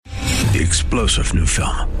The explosive new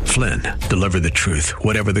film, Flynn, deliver the truth,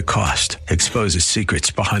 whatever the cost, exposes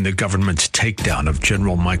secrets behind the government's takedown of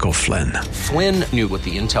General Michael Flynn. Flynn knew what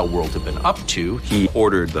the intel world had been up to. He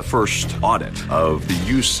ordered the first audit of the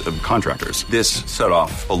use of contractors. This set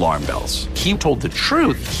off alarm bells. He told the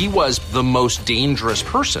truth. He was the most dangerous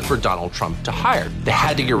person for Donald Trump to hire. They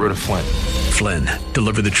had to get rid of Flynn. Flynn,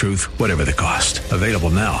 deliver the truth, whatever the cost. Available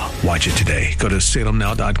now. Watch it today. Go to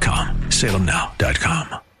salemnow.com.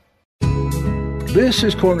 salemnow.com. This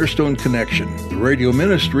is Cornerstone Connection, the radio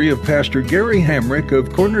ministry of Pastor Gary Hamrick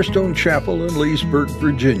of Cornerstone Chapel in Leesburg,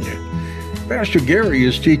 Virginia. Pastor Gary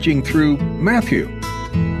is teaching through Matthew. Real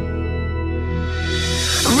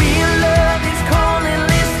love is calling,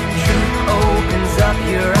 listen, truth opens up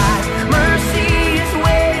your eyes. Mercy is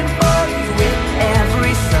waiting for you with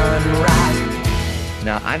every sunrise.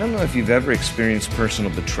 Now, I don't know if you've ever experienced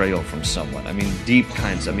personal betrayal from someone. I mean, deep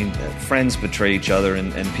kinds. I mean, friends betray each other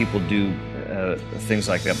and people do things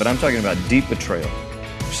like that. But I'm talking about deep betrayal.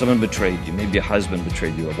 Someone betrayed you. Maybe a husband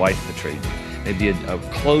betrayed you. A wife betrayed you. Maybe a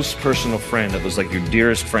close personal friend that was like your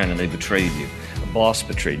dearest friend and they betrayed you. A boss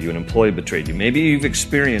betrayed you. An employee betrayed you. Maybe you've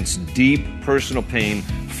experienced deep personal pain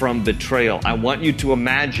from betrayal. I want you to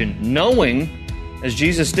imagine knowing, as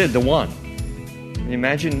Jesus did, the one.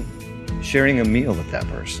 Imagine sharing a meal with that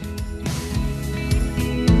person.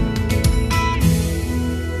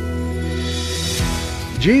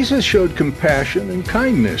 Jesus showed compassion and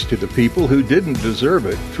kindness to the people who didn't deserve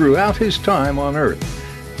it throughout his time on earth.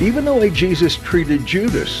 Even the way Jesus treated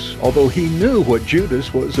Judas, although he knew what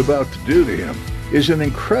Judas was about to do to him, is an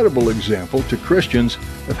incredible example to Christians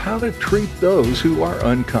of how to treat those who are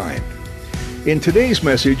unkind. In today's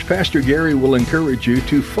message, Pastor Gary will encourage you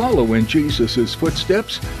to follow in Jesus'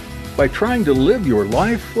 footsteps by trying to live your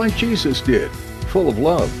life like Jesus did, full of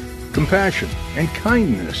love, compassion, and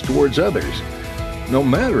kindness towards others, no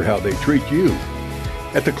matter how they treat you.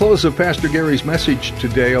 At the close of Pastor Gary's message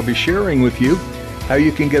today, I'll be sharing with you how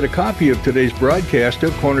you can get a copy of today's broadcast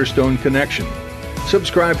of Cornerstone Connection.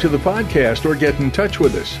 Subscribe to the podcast or get in touch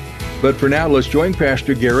with us. But for now, let's join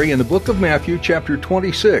Pastor Gary in the book of Matthew, chapter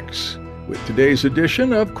 26, with today's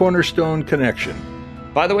edition of Cornerstone Connection.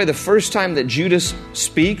 By the way, the first time that Judas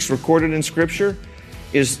speaks, recorded in Scripture,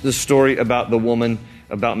 is the story about the woman,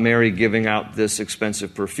 about Mary giving out this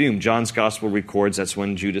expensive perfume. John's Gospel records that's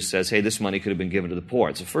when Judas says, hey, this money could have been given to the poor.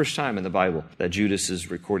 It's the first time in the Bible that Judas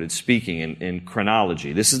is recorded speaking in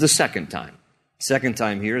chronology. This is the second time. Second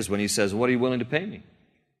time here is when he says, what are you willing to pay me?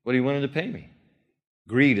 What are you willing to pay me?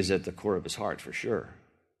 Greed is at the core of his heart, for sure.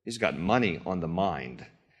 He's got money on the mind.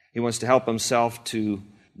 He wants to help himself to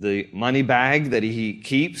the money bag that he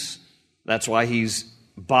keeps. That's why he's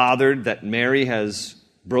bothered that Mary has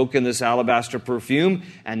broken this alabaster perfume,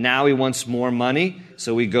 and now he wants more money,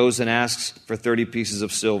 so he goes and asks for 30 pieces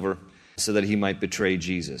of silver so that he might betray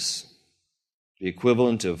Jesus. The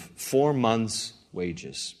equivalent of 4 months'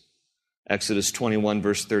 wages. Exodus 21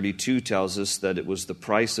 verse 32 tells us that it was the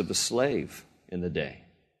price of a slave in the day.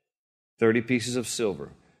 30 pieces of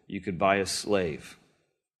silver. You could buy a slave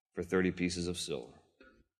for 30 pieces of silver.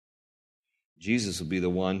 Jesus would be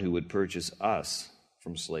the one who would purchase us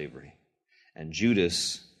from slavery. And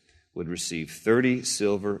Judas would receive 30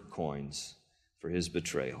 silver coins for his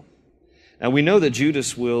betrayal. Now we know that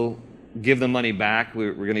Judas will give the money back.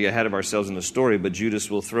 We're going to get ahead of ourselves in the story, but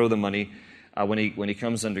Judas will throw the money, when he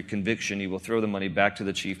comes under conviction, he will throw the money back to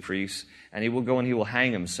the chief priests, and he will go and he will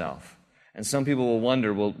hang himself. And some people will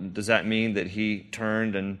wonder, well, does that mean that he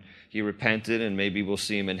turned and he repented and maybe we'll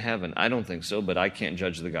see him in heaven? I don't think so, but I can't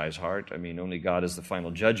judge the guy's heart. I mean, only God is the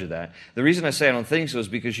final judge of that. The reason I say I don't think so is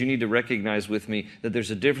because you need to recognize with me that there's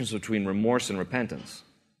a difference between remorse and repentance.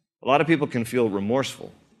 A lot of people can feel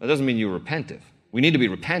remorseful. That doesn't mean you're repentive. We need to be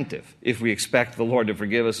repentive if we expect the Lord to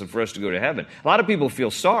forgive us and for us to go to heaven. A lot of people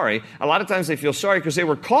feel sorry. A lot of times they feel sorry because they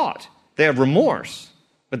were caught. They have remorse.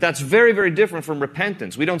 But that's very, very different from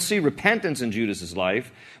repentance. We don't see repentance in Judas'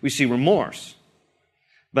 life. We see remorse.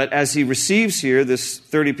 But as he receives here this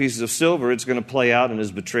 30 pieces of silver, it's going to play out in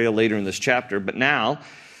his betrayal later in this chapter. But now,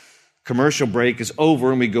 commercial break is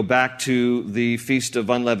over, and we go back to the Feast of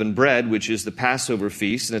Unleavened Bread, which is the Passover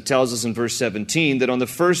feast. And it tells us in verse 17 that on the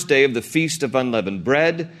first day of the Feast of Unleavened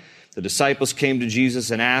Bread, the disciples came to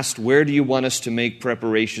Jesus and asked, "Where do you want us to make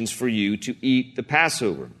preparations for you to eat the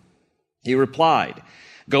Passover?" He replied,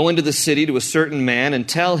 "Go into the city to a certain man and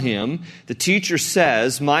tell him, the teacher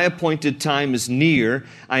says, my appointed time is near.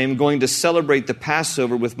 I am going to celebrate the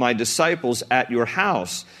Passover with my disciples at your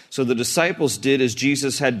house." So the disciples did as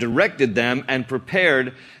Jesus had directed them and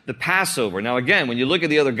prepared the Passover. Now again, when you look at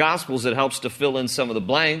the other Gospels, it helps to fill in some of the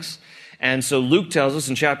blanks. And so Luke tells us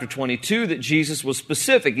in chapter 22 that Jesus was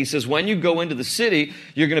specific. He says, when you go into the city,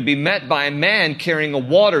 you're going to be met by a man carrying a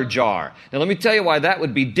water jar. Now let me tell you why that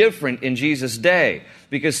would be different in Jesus' day.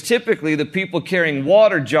 Because typically the people carrying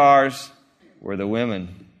water jars were the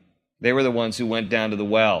women. They were the ones who went down to the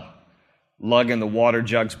well, lugging the water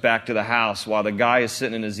jugs back to the house while the guy is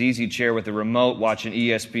sitting in his easy chair with the remote watching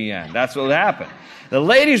ESPN. That's what would happen. The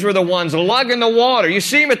ladies were the ones lugging the water. You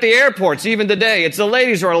see them at the airports even today. It's the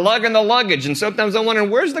ladies who are lugging the luggage. And sometimes I'm wondering,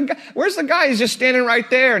 where's the guy? He's just standing right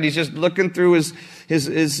there and he's just looking through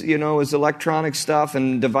his electronic stuff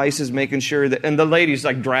and devices, making sure that, and the ladies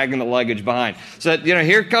like dragging the luggage behind. So,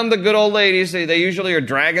 here come the good old ladies. They usually are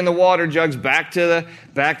dragging the water jugs back to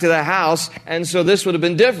the house. And so this would have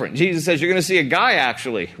been different. Jesus says, you're going to see a guy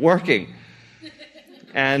actually working.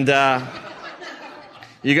 And,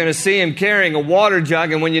 you're going to see him carrying a water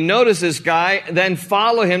jug, and when you notice this guy, then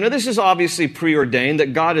follow him. Now, this is obviously preordained,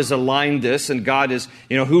 that God has aligned this, and God is,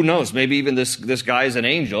 who knows, maybe even this guy is an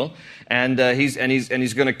angel, and he's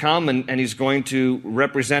going to come, and he's going to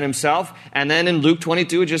represent himself. And then in Luke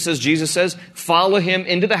 22, it just says, Jesus says, follow him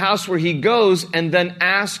into the house where he goes, and then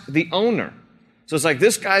ask the owner. So it's like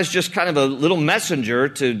this guy's just kind of a little messenger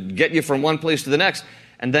to get you from one place to the next,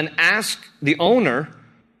 and then ask the owner,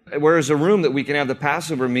 where is a room that we can have the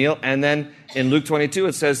Passover meal? And then in Luke 22,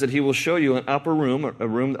 it says that he will show you an upper room, a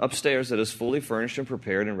room upstairs that is fully furnished and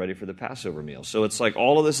prepared and ready for the Passover meal. So it's like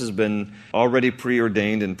all of this has been already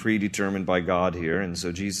preordained and predetermined by God here. And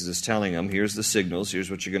so Jesus is telling them, here's the signals,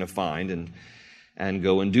 here's what you're going to find, and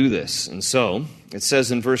go and do this. And so it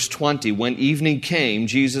says in verse 20, when evening came,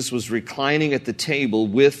 Jesus was reclining at the table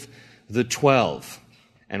with the 12.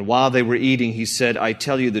 And while they were eating, he said, I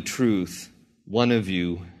tell you the truth, one of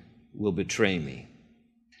you will betray me.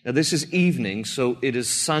 Now this is evening, so it is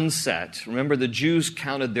sunset. Remember, the Jews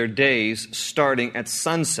counted their days starting at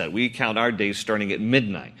sunset. We count our days starting at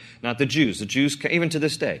midnight. Not the Jews. The Jews, even to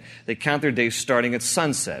this day, they count their days starting at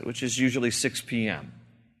sunset, which is usually 6 p.m.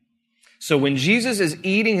 So when Jesus is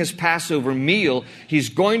eating his Passover meal, he's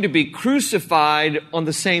going to be crucified on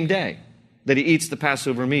the same day that he eats the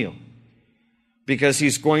Passover meal, because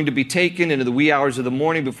he's going to be taken into the wee hours of the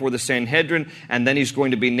morning before the Sanhedrin, and then he's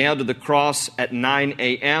going to be nailed to the cross at 9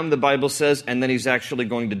 a.m., the Bible says, and then he's actually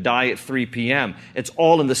going to die at 3 p.m. It's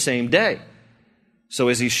all in the same day. So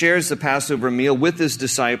as he shares the Passover meal with his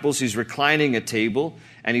disciples, he's reclining at table,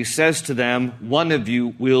 and he says to them, one of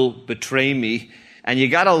you will betray me. And you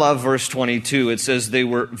got to love verse 22. It says, they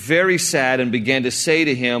were very sad and began to say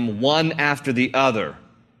to him, one after the other,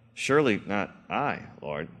 surely not I,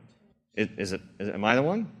 Lord. Am I the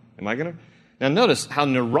one? Am I going to? Now notice how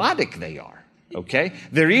neurotic they are, okay?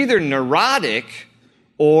 They're either neurotic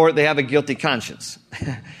or they have a guilty conscience.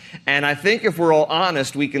 And I think if we're all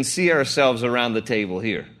honest, we can see ourselves around the table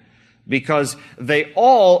here, because they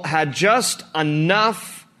all had just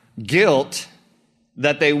enough guilt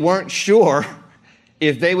that they weren't sure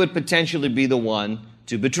if they would potentially be the one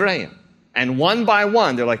to betray him. And one by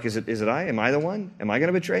one, they're like, is it I? Am I the one? Am I going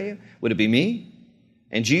to betray you? Would it be me?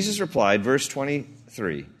 And Jesus replied, verse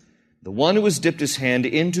 23, the one who has dipped his hand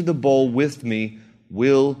into the bowl with me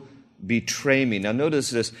will betray me. Now notice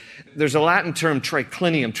this. There's a Latin term,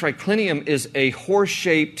 triclinium. Triclinium is a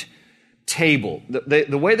horse-shaped table.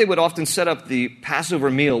 The way they would often set up the Passover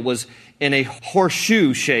meal was in a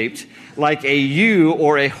horseshoe shaped, like a U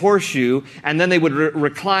or a horseshoe, and then they would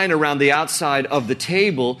recline around the outside of the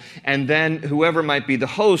table, and then whoever might be the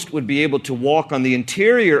host would be able to walk on the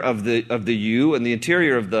interior of the U and the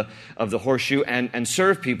interior of the horseshoe and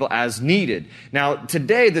serve people as needed. Now,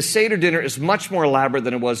 today, the Seder dinner is much more elaborate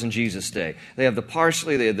than it was in Jesus' day. They have the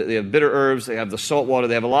parsley, they have bitter herbs, they have the salt water,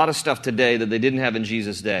 they have a lot of stuff today that they didn't have in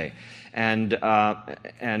Jesus' day. And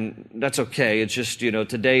that's okay. It's just,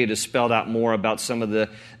 today it is spelled out more about some of the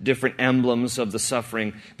different emblems of the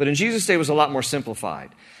suffering. But in Jesus' day, it was a lot more simplified.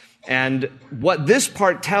 And what this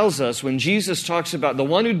part tells us, when Jesus talks about the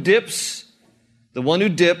one who dips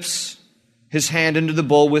his hand into the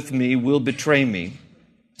bowl with me will betray me.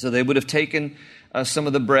 So they would have taken some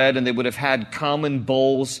of the bread, and they would have had common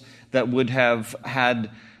bowls that would have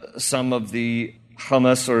had some of the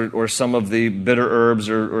hummus or some of the bitter herbs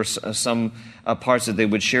or some parts that they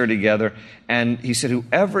would share together. And he said,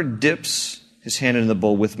 whoever dips his hand in the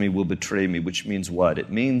bowl with me will betray me, which means what?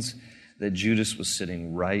 It means that Judas was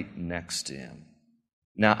sitting right next to him.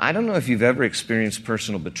 Now, I don't know if you've ever experienced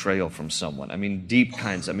personal betrayal from someone. I mean, deep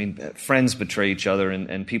kinds. I mean, friends betray each other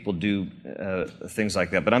and people do things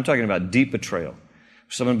like that. But I'm talking about deep betrayal.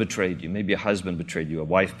 Someone betrayed you. Maybe a husband betrayed you. A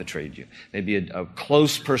wife betrayed you. Maybe a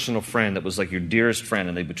close personal friend that was like your dearest friend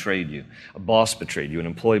and they betrayed you. A boss betrayed you. An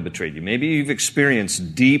employee betrayed you. Maybe you've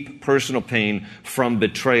experienced deep personal pain from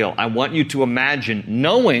betrayal. I want you to imagine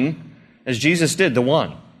knowing, as Jesus did, the one.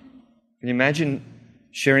 Can you imagine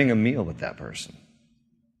sharing a meal with that person?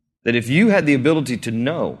 That if you had the ability to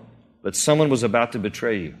know that someone was about to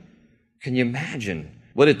betray you, can you imagine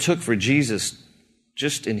what it took for Jesus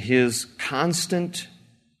just in his constant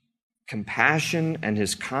compassion and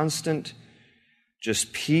his constant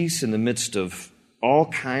just peace in the midst of all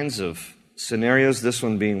kinds of scenarios, this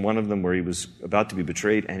one being one of them where he was about to be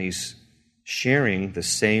betrayed, and he's sharing the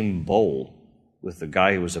same bowl with the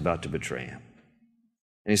guy who was about to betray him.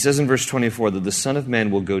 And he says in verse 24 that the Son of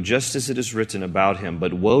Man will go just as it is written about him,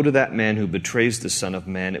 but woe to that man who betrays the Son of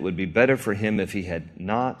Man. It would be better for him if he had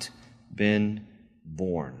not been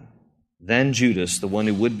born. Then Judas, the one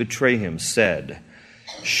who would betray him, said,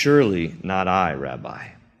 "Surely not I, Rabbi."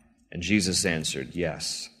 And Jesus answered,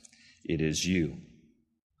 "Yes, it is you."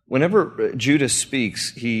 Whenever Judas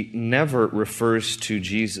speaks, he never refers to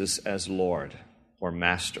Jesus as Lord or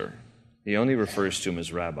Master. He only refers to him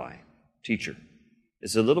as Rabbi, teacher.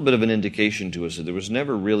 It's a little bit of an indication to us that there was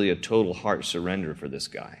never really a total heart surrender for this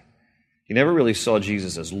guy. He never really saw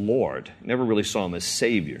Jesus as Lord. He never really saw him as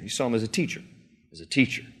Savior. He saw him as a teacher,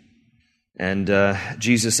 And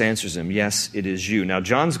Jesus answers him, "Yes, it is you." Now,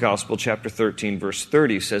 John's Gospel, chapter 13, verse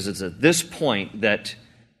 30, says it's at this point that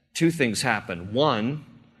two things happen. One,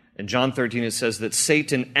 in John 13, it says that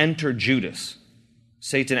Satan entered Judas.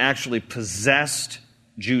 Satan actually possessed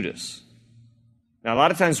Judas. Now, a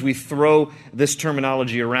lot of times we throw this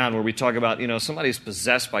terminology around where we talk about, somebody's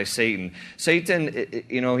possessed by Satan. Satan,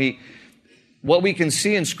 what we can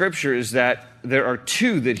see in Scripture is that there are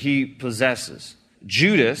two that he possesses,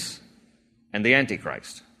 Judas and the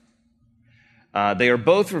Antichrist. They are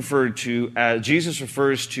both referred to, Jesus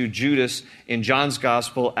refers to Judas in John's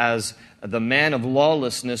Gospel as the man of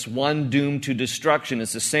lawlessness, one doomed to destruction.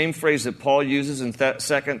 It's the same phrase that Paul uses in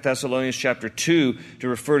 2 Thessalonians chapter 2 to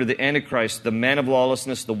refer to the Antichrist, the man of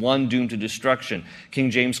lawlessness, the one doomed to destruction.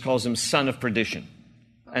 King James calls him son of perdition.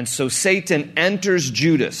 And so Satan enters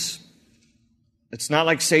Judas. It's not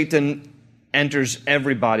like Satan enters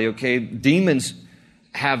everybody, okay? Demons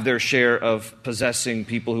have their share of possessing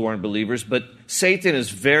people who aren't believers, but Satan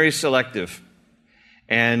is very selective,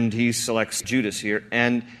 and he selects Judas here.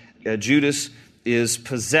 And Judas is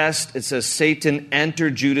possessed. It says Satan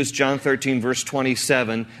entered Judas, John 13, verse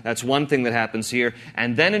 27. That's one thing that happens here.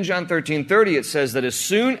 And then in John 13:30, it says that as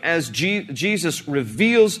soon as Jesus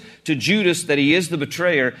reveals to Judas that he is the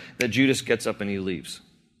betrayer, that Judas gets up and he leaves.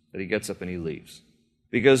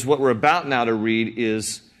 Because what we're about now to read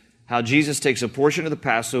is how Jesus takes a portion of the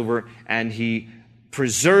Passover and he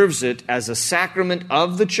preserves it as a sacrament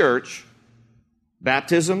of the church,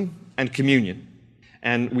 baptism and communion.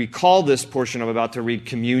 And we call this portion I'm about to read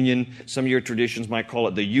communion. Some of your traditions might call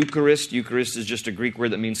it the Eucharist. Eucharist is just a Greek word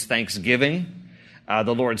that means thanksgiving.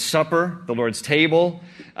 The Lord's Supper, the Lord's table.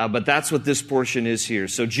 But that's what this portion is here.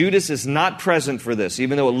 So Judas is not present for this,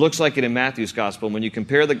 even though it looks like it in Matthew's Gospel. When you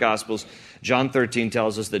compare the Gospels, John 13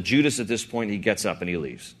 tells us that Judas at this point, he gets up and he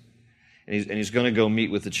leaves. And he's going to go meet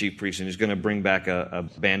with the chief priest, and he's going to bring back a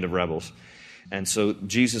band of rebels. And so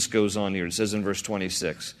Jesus goes on here. It says in verse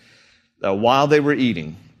 26, while they were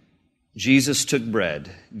eating, Jesus took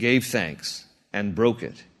bread, gave thanks, and broke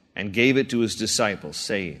it, and gave it to his disciples,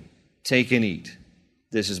 saying, "Take and eat.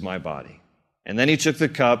 This is my body." And then he took the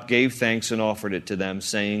cup, gave thanks, and offered it to them,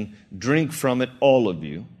 saying, "Drink from it, all of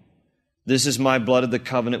you. This is my blood of the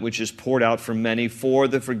covenant, which is poured out for many for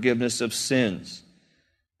the forgiveness of sins.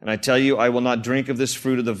 And I tell you, I will not drink of this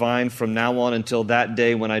fruit of the vine from now on until that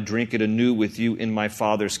day when I drink it anew with you in my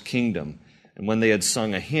Father's kingdom." And when they had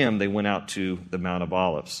sung a hymn, they went out to the Mount of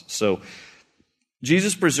Olives. So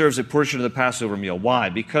Jesus preserves a portion of the Passover meal. Why?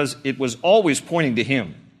 Because it was always pointing to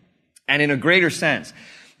him. And in a greater sense,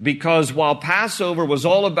 because while Passover was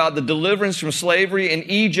all about the deliverance from slavery in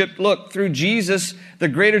Egypt, look, through Jesus, the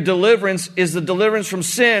greater deliverance is the deliverance from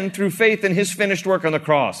sin through faith in his finished work on the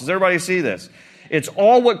cross. Does everybody see this? It's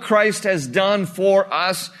all what Christ has done for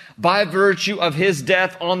us by virtue of his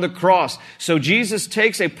death on the cross. So Jesus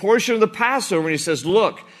takes a portion of the Passover and he says,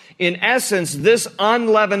 look, in essence, this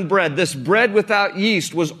unleavened bread, this bread without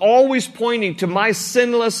yeast, was always pointing to my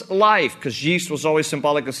sinless life, because yeast was always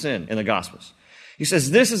symbolic of sin in the Gospels. He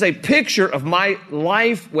says, this is a picture of my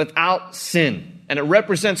life without sin, and it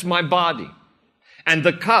represents my body. And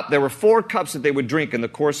the cup, there were 4 cups that they would drink in the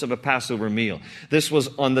course of a Passover meal. This was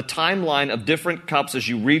on the timeline of different cups as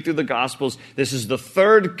you read through the Gospels. This is the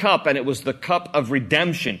 3rd cup, and it was the cup of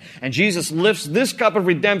redemption. And Jesus lifts this cup of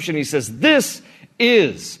redemption. He says, "This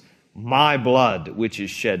is my blood, which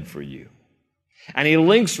is shed for you." And he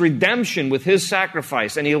links redemption with his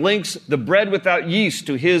sacrifice, and he links the bread without yeast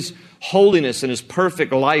to his holiness and his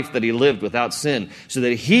perfect life that he lived without sin, so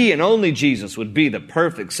that he and only Jesus would be the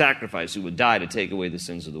perfect sacrifice who would die to take away the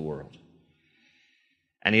sins of the world.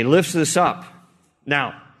 And he lifts this up.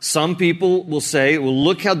 Now, some people will say, well,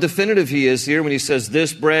 look how definitive he is here when he says,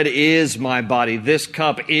 "This bread is my body, this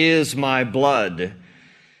cup is my blood."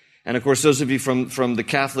 And of course, those of you from the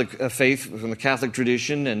Catholic faith, from the Catholic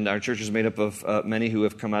tradition, and our church is made up of many who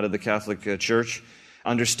have come out of the Catholic Church,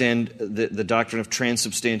 understand the doctrine of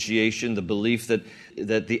transubstantiation, the belief that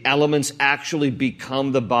the elements actually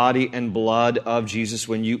become the body and blood of Jesus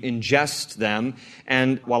when you ingest them.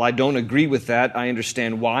 And while I don't agree with that, I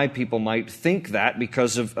understand why people might think that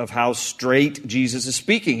because of how straight Jesus is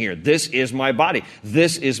speaking here. This is my body.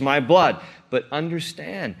 This is my blood. But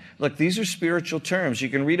understand, look, these are spiritual terms. You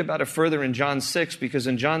can read about it further in John 6, because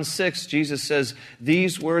in John 6, Jesus says,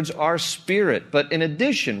 these words are spirit. But in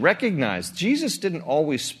addition, recognize, Jesus didn't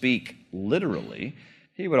always speak literally.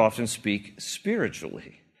 He would often speak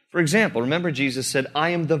spiritually. For example, remember Jesus said, "I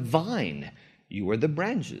am the vine, you are the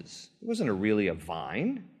branches." It wasn't really a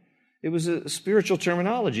vine. It was a spiritual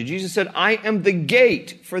terminology. Jesus said, "I am the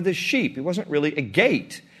gate for the sheep." It wasn't really a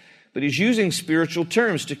gate. But he's using spiritual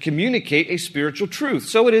terms to communicate a spiritual truth.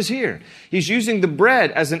 So it is here. He's using the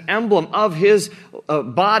bread as an emblem of his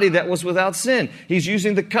body that was without sin. He's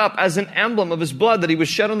using the cup as an emblem of his blood that he was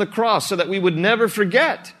shed on the cross so that we would never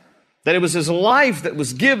forget that it was his life that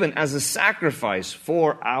was given as a sacrifice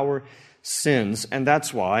for our sins. And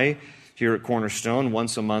that's why here at Cornerstone,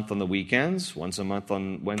 once a month on the weekends, once a month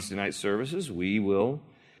on Wednesday night services, we will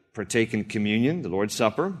partake in communion, the Lord's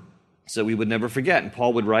Supper, so we would never forget. And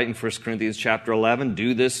Paul would write in 1 Corinthians chapter 11,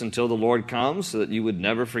 "Do this until the Lord comes, so that you would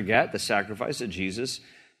never forget the sacrifice that Jesus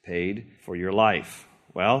paid for your life."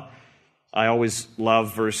 Well, I always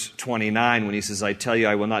love verse 29 when he says, "I tell you,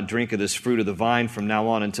 I will not drink of this fruit of the vine from now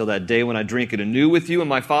on until that day when I drink it anew with you in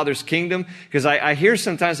my Father's kingdom." Because I hear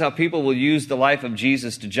sometimes how people will use the life of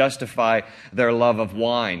Jesus to justify their love of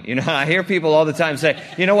wine. You know, I hear people all the time say,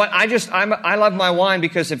 "You know what, I love my wine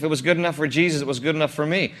because if it was good enough for Jesus, it was good enough for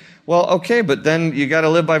me." Well, okay, but then you got to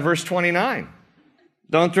live by verse 29.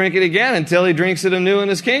 Don't drink it again until he drinks it anew in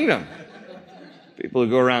his kingdom. People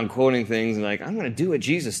who go around quoting things and like, "I'm going to do what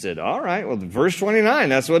Jesus did." All right, well, verse 29,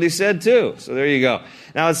 that's what he said too. So there you go.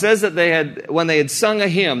 Now it says that when they had sung a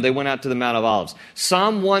hymn, they went out to the Mount of Olives.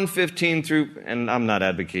 Psalm 115 through, and I'm not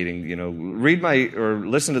advocating, read or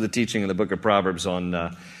listen to the teaching in the book of Proverbs on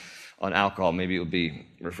alcohol. Maybe it will be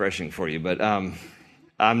refreshing for you. But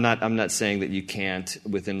I'm not saying that you can't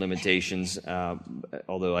within limitations,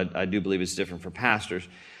 although I do believe it's different for pastors.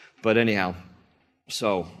 But anyhow,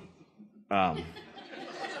 so...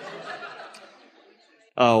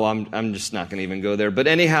 I'm just not going to even go there. But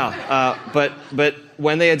anyhow, but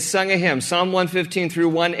when they had sung a hymn, Psalm 115 through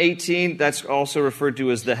 118, that's also referred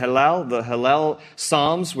to as the Hallel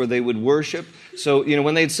Psalms, where they would worship. So,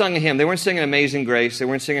 when they had sung a hymn, they weren't singing Amazing Grace. They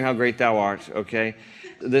weren't singing How Great Thou Art, okay?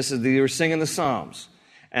 They were singing the Psalms.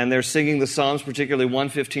 And they're singing the Psalms, particularly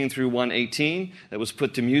 115 through 118, that was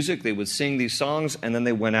put to music. They would sing these songs, and then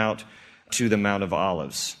they went out to the Mount of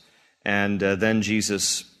Olives. And then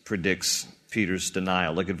Jesus predicts Peter's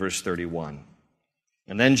denial. Look at verse 31.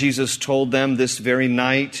 "And then Jesus told them, this very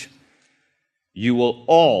night, you will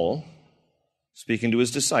all," speaking to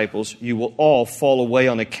his disciples, "you will all fall away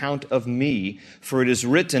on account of me. For it is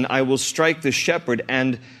written, I will strike the shepherd,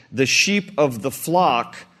 and the sheep of the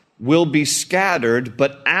flock will be scattered,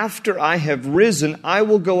 but after I have risen, I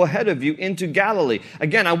will go ahead of you into Galilee."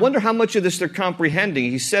 Again, I wonder how much of this they're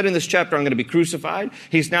comprehending. He said in this chapter, "I'm going to be crucified."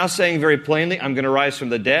 He's now saying very plainly, "I'm going to rise from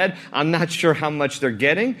the dead." I'm not sure how much they're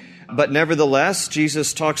getting, but nevertheless,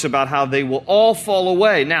 Jesus talks about how they will all fall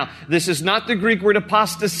away. Now, this is not the Greek word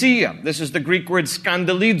apostasia. This is the Greek word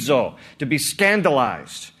skandalizo, to be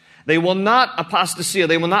scandalized. They will not apostasia.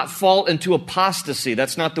 They will not fall into apostasy.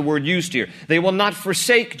 That's not the word used here. They will not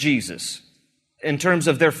forsake Jesus in terms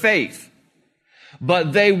of their faith.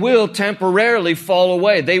 But they will temporarily fall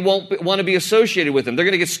away. They won't want to be associated with him. They're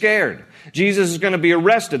going to get scared. Jesus is going to be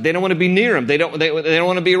arrested. They don't want to be near him. They don't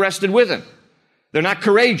want to be arrested with him. They're not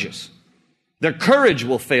courageous. Their courage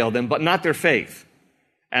will fail them, but not their faith.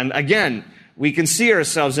 And again, we can see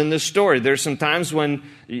ourselves in this story. There's some times when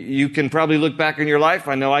you can probably look back in your life,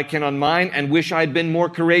 I know I can on mine, and wish I'd been more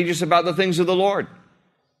courageous about the things of the Lord.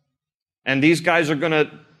 And these guys are going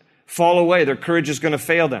to fall away. Their courage is going to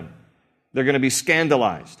fail them. They're going to be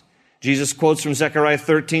scandalized. Jesus quotes from Zechariah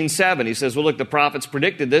 13:7. He says, well, look, the prophets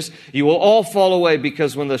predicted this. You will all fall away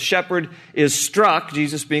because when the shepherd is struck,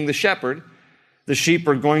 Jesus being the shepherd, the sheep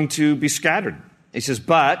are going to be scattered. He says,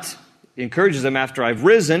 but, he encourages them, after I've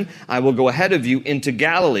risen, I will go ahead of you into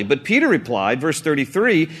Galilee. But Peter replied, verse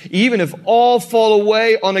 33, even if all fall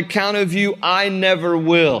away on account of you, I never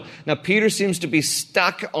will. Now, Peter seems to be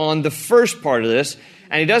stuck on the first part of this,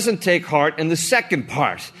 and he doesn't take heart in the second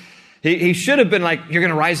part. He should have been like, you're going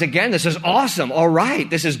to rise again? This is awesome. All right,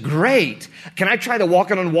 this is great. Can I try the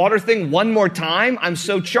walking on water thing one more time? I'm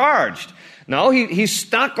so charged. No, he's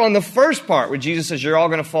stuck on the first part where Jesus says, you're all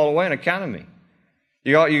going to fall away on account of me.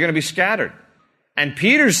 You're going to be scattered. And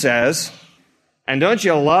Peter says, and don't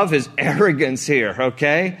you love his arrogance here,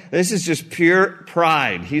 okay? This is just pure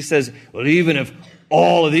pride. He says, well, even if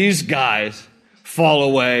all of these guys fall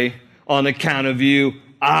away on account of you,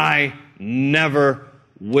 I never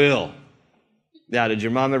will. Now, did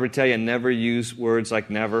your mom ever tell you never use words like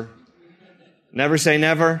never? Never say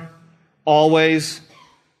never. Always.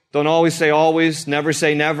 Don't always say always. Never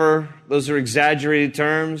say never. Those are exaggerated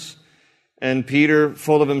terms. And Peter,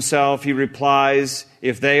 full of himself, he replies,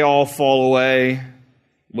 if they all fall away,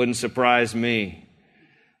 wouldn't surprise me.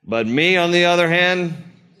 But me, on the other hand,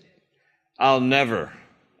 I'll never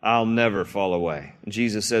fall away. And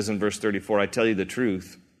Jesus says in verse 34, I tell you the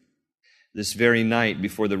truth. This very night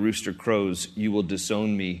before the rooster crows, you will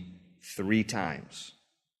disown me 3 times.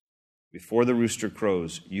 Before the rooster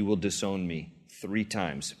crows, you will disown me 3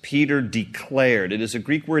 times. Peter declared. It is a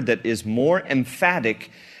Greek word that is more emphatic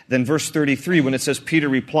than verse 33 when it says Peter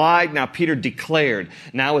replied. Now Peter declared.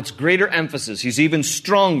 Now it's greater emphasis. He's even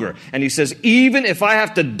stronger. And he says, even if I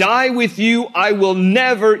have to die with you, I will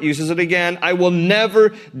never, uses it again, I will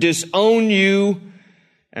never disown you.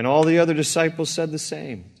 And all the other disciples said the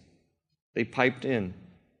same. They piped in,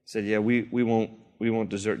 said, yeah, we won't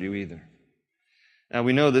desert you either. Now,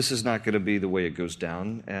 we know this is not going to be the way it goes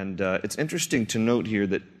down, and it's interesting to note here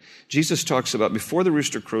that Jesus talks about, before the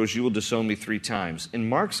rooster crows, you will disown me 3 times. In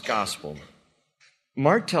Mark's gospel,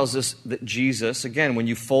 Mark tells us that Jesus, again, when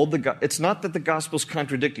you fold it's not that the gospels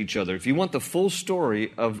contradict each other. If you want the full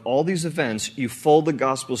story of all these events, you fold the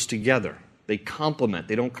gospels together. They complement,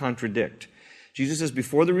 they don't contradict. Jesus says,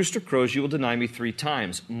 before the rooster crows, you will deny me 3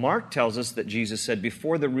 times. Mark tells us that Jesus said,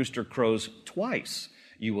 before the rooster crows twice,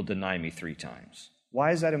 you will deny me 3 times.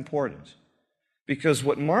 Why is that important? Because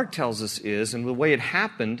what Mark tells us is, and the way it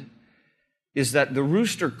happened, is that the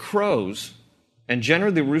rooster crows, and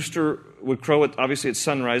generally the rooster would crow obviously at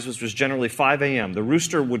sunrise, which was generally 5 a.m. The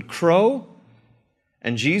rooster would crow,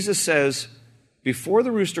 and Jesus says, before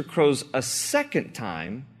the rooster crows a second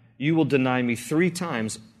time, you will deny me 3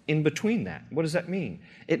 times in between that. What does that mean?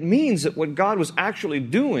 It means that what God was actually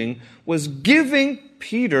doing was giving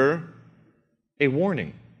Peter a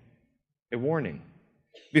warning. A warning.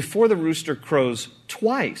 Before the rooster crows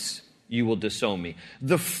twice, you will disown me.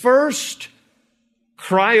 The first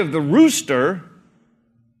cry of the rooster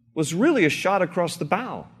was really a shot across the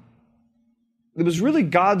bow. It was really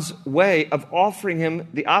God's way of offering him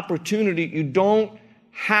the opportunity. You don't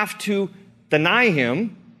have to deny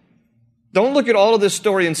him. Don't look at all of this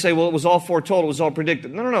story and say, well, it was all foretold, it was all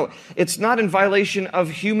predicted. No. It's not in violation of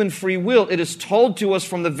human free will. It is told to us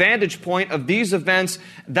from the vantage point of these events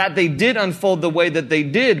that they did unfold the way that they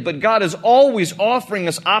did. But God is always offering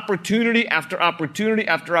us opportunity after opportunity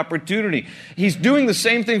after opportunity. He's doing the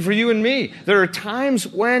same thing for you and me. There are times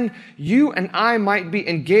when you and I might be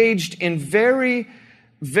engaged in very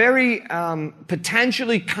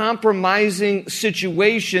potentially compromising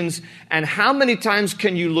situations. And how many times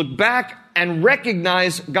can you look back and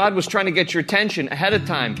recognize God was trying to get your attention ahead of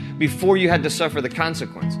time before you had to suffer the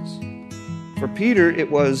consequences? For Peter, it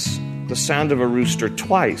was the sound of a rooster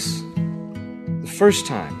twice. The first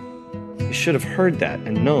time, he should have heard that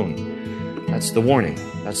and known. That's the warning.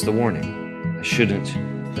 That's the warning. I shouldn't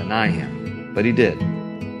deny him. But he did.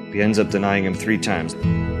 He ends up denying him 3 times.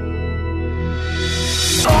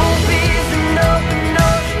 Jump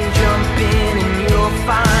in and you'll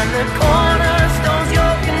find the cornerstone's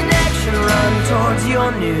your connection. Run towards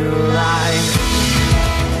your new life.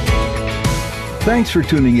 Thanks for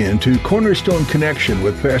tuning in to Cornerstone Connection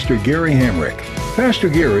with Pastor Gary Hamrick. Pastor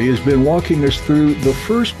Gary has been walking us through the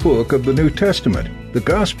first book of the New Testament, the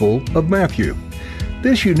Gospel of Matthew.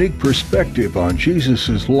 This unique perspective on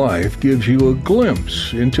Jesus' life gives you a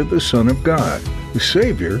glimpse into the Son of God, the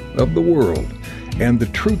Savior of the world, and the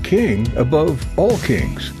true King above all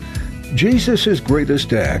kings. Jesus'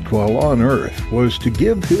 greatest act while on earth was to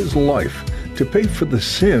give his life to pay for the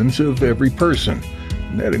sins of every person.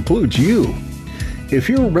 and that includes you. If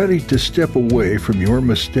you're ready to step away from your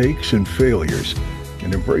mistakes and failures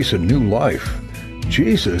and embrace a new life,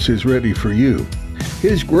 Jesus is ready for you.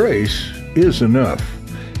 His grace is enough.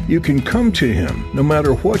 You can come to Him no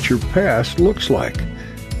matter what your past looks like.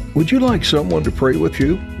 Would you like someone to pray with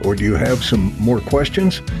you, or do you have some more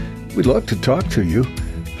questions? We'd love to talk to you.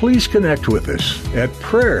 Please connect with us at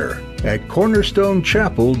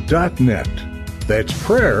prayer@cornerstonechapel.net. That's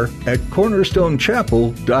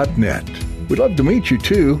prayer@cornerstonechapel.net. We'd love to meet you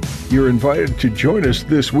too. You're invited to join us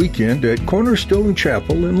this weekend at Cornerstone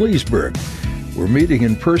Chapel in Leesburg. We're meeting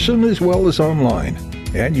in person as well as online,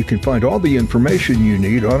 and you can find all the information you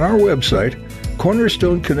need on our website,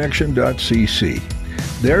 cornerstoneconnection.cc.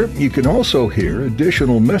 There, you can also hear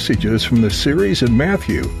additional messages from the series in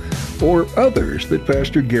Matthew or others that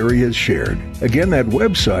Pastor Gary has shared. Again, that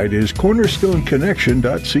website is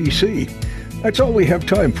cornerstoneconnection.cc. That's all we have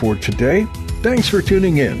time for today. Thanks for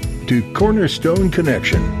tuning in to Cornerstone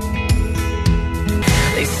Connection.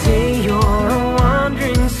 They say you're a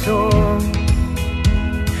wandering soul,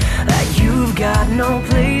 that you've got no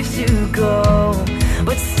place to go,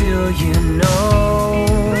 but still you know